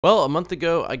Well, a month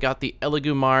ago, I got the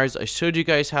Elegoo Mars. I showed you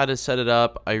guys how to set it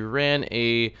up. I ran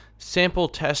a sample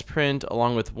test print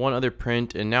along with one other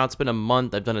print, and now it's been a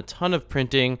month. I've done a ton of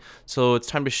printing, so it's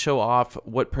time to show off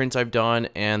what prints I've done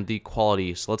and the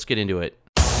quality. So let's get into it.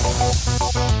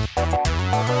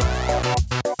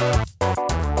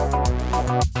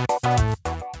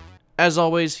 As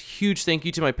always, huge thank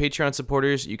you to my Patreon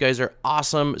supporters. You guys are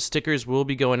awesome. Stickers will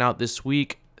be going out this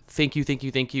week. Thank you, thank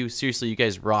you, thank you. Seriously, you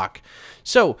guys rock.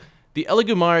 So, the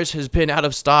Elegoo Mars has been out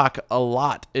of stock a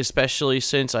lot, especially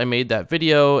since I made that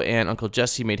video and Uncle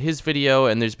Jesse made his video,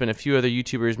 and there's been a few other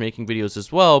YouTubers making videos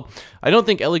as well. I don't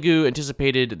think Elegoo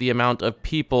anticipated the amount of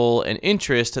people and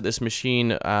interest that this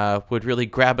machine would really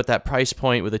grab at that price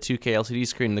point with a 2K LCD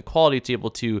screen and the quality it's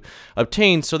able to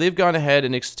obtain, so they've gone ahead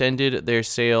and extended their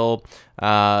sale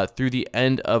through the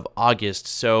end of August.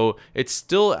 So it's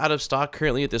still out of stock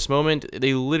currently at this moment.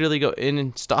 They literally go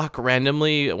in stock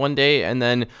randomly one day, and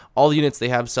then all the units they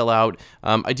have sell out.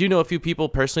 I do know a few people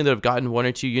personally that have gotten 1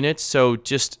 or 2 units, so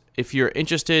just if you're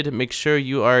interested, make sure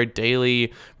you are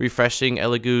daily refreshing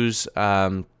Elegoo's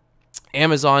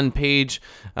Amazon page,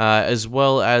 as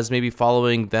well as maybe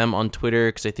following them on Twitter,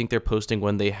 because I think they're posting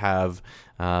when they have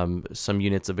some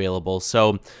units available.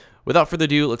 So without further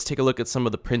ado, let's take a look at some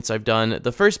of the prints I've done.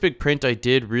 The first big print I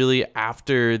did really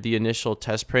after the initial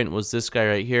test print was this guy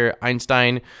right here,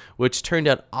 Einstein, which turned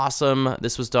out awesome.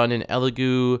 This was done in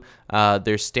Elegoo,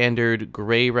 their standard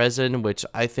gray resin, which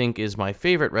I think is my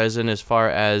favorite resin as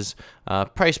far as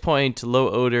price point,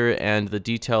 low odor, and the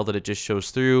detail that it just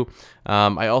shows through.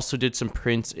 I also did some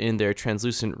prints in their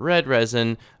translucent red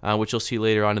resin, which you'll see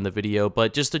later on in the video,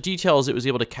 but just the details it was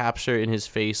able to capture in his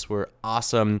face were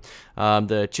awesome.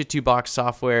 The Chitu Box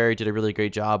software did a really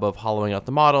great job of hollowing out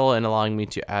the model and allowing me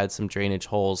to add some drainage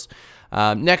holes.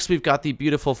 Next, we've got the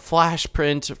beautiful flash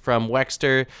print from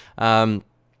Wekster.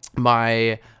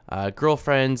 My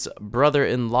girlfriend's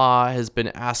brother-in-law has been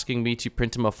asking me to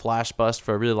print him a flash bust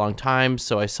for a really long time,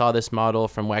 so I saw this model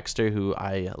from Wekster, who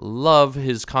I love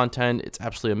his content. It's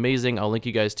absolutely amazing. I'll link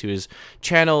you guys to his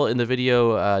channel in the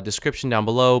video description down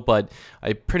below, but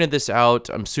I printed this out.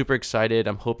 I'm super excited.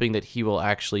 I'm hoping that he will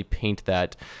actually paint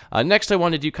that. Next, I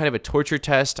want to do kind of a torture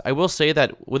test. I will say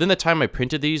that within the time I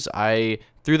printed these, I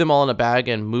threw them all in a bag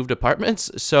and moved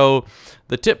apartments, so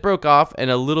the tip broke off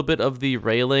and a little bit of the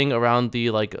railing around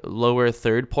the lower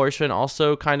third portion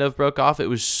also kind of broke off. It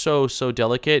was so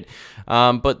delicate,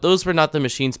 but those were not the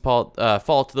machine's fault.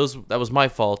 That was my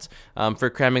fault for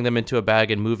cramming them into a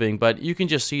bag and moving. But you can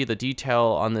just see the detail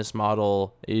on this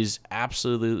model is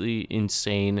absolutely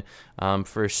insane.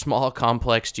 For small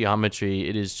complex geometry,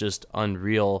 it is just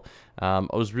unreal. I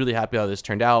was really happy how this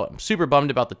turned out. I'm super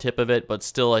bummed about the tip of it, but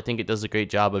still I think it does a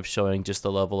great job of showing just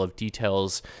the level of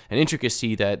details and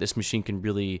intricacy that this machine can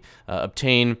really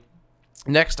obtain.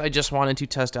 Next, I just wanted to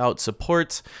test out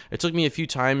supports. It took me a few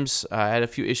times. I had a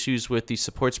few issues with the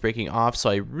supports breaking off, so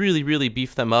I really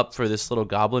beefed them up for this little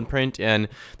goblin print, and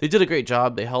they did a great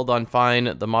job. They held on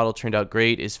fine. The model turned out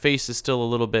great. His face is still a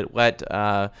little bit wet.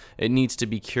 It needs to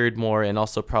be cured more and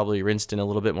also probably rinsed in a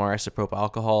little bit more isopropyl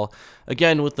alcohol.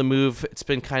 Again, with the move, it's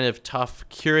been kind of tough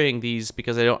curing these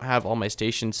because I don't have all my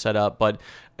stations set up, but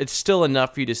it's still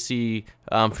enough for you to see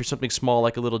for something small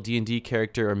like a little D&D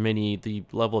character or mini, the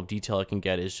level of detail I can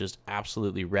get is just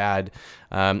absolutely rad.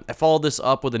 I followed this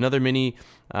up with another mini,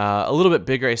 a little bit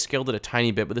bigger. I scaled it a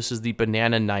tiny bit, but this is the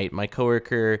Banana Knight. My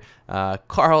coworker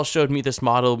Carl showed me this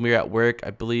model when we were at work,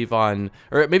 I believe or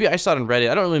maybe I saw it on Reddit.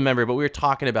 I don't really remember, but we were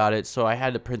talking about it, so I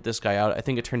had to print this guy out. I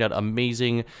think it turned out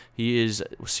amazing. He is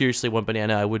seriously one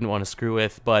banana I wouldn't want to screw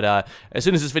with, but as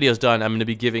soon as this video is done, I'm going to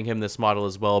be giving him this model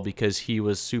as well because he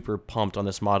was super pumped on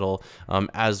this model,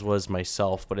 as was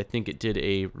myself. But I think it did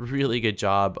a really good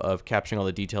job of capturing all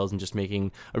the details and just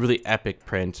making a really epic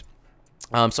print.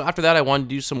 So after that, I wanted to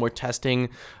do some more testing.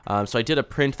 So I did a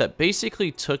print that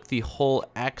basically took the whole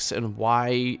X and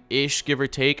Y-ish, give or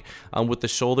take, with the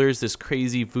shoulders, this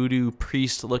crazy voodoo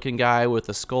priest-looking guy with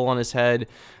a skull on his head.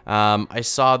 I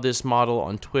saw this model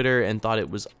on Twitter and thought it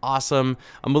was awesome.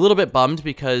 I'm a little bit bummed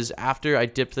because after I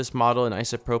dipped this model in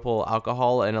isopropyl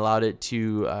alcohol and allowed it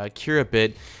to cure a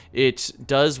bit, it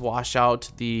does wash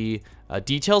out the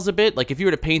details a bit. Like if you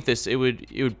were to paint this, it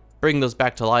would bring those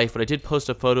back to life, but I did post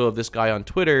a photo of this guy on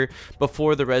Twitter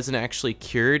before the resin actually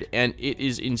cured, and it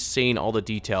is insane, all the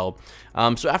detail.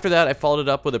 So after that, I followed it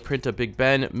up with a print of Big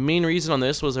Ben. Main reason on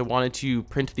this was I wanted to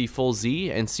print the full Z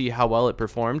and see how well it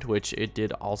performed, which it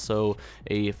did also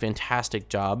a fantastic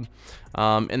job.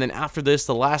 And then after this,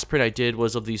 the last print I did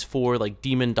was of these 4 like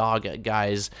demon dog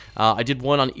guys. I did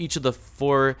one on each of the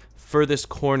 4 furthest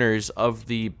corners of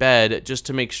the bed just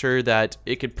to make sure that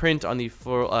it could print on the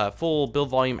full build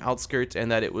volume outskirts,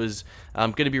 and that it was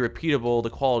going to be repeatable, the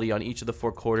quality on each of the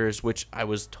 4 quarters, which I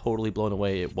was totally blown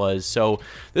away it was. So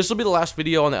this will be the last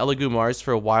video on the Elegoo Mars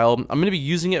for a while. I'm going to be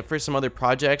using it for some other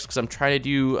projects because I'm trying to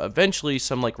do eventually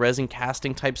some like resin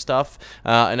casting type stuff,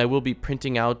 and I will be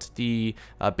printing out the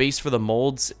base for the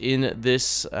molds in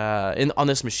this on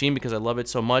this machine because I love it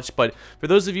so much. But for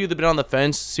those of you that have been on the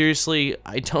fence, seriously,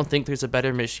 I don't think there's a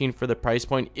better machine for the price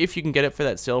point. If you can get it for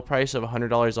that sale price of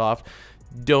 $100 off,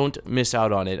 don't miss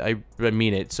out on it. I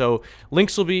mean it. So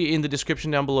links will be in the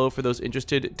description down below for those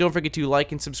interested. Don't forget to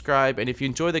like and subscribe, and if you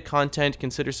enjoy the content,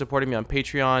 consider supporting me on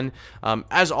Patreon.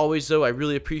 As always though, I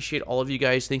really appreciate all of you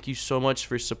guys. Thank you so much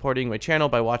for supporting my channel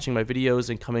by watching my videos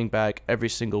and coming back every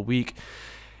single week.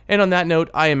 And on that note,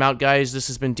 I am out, guys. This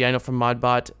has been Daniel from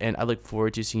ModBot, and I look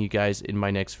forward to seeing you guys in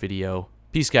my next video.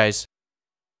 Peace, guys.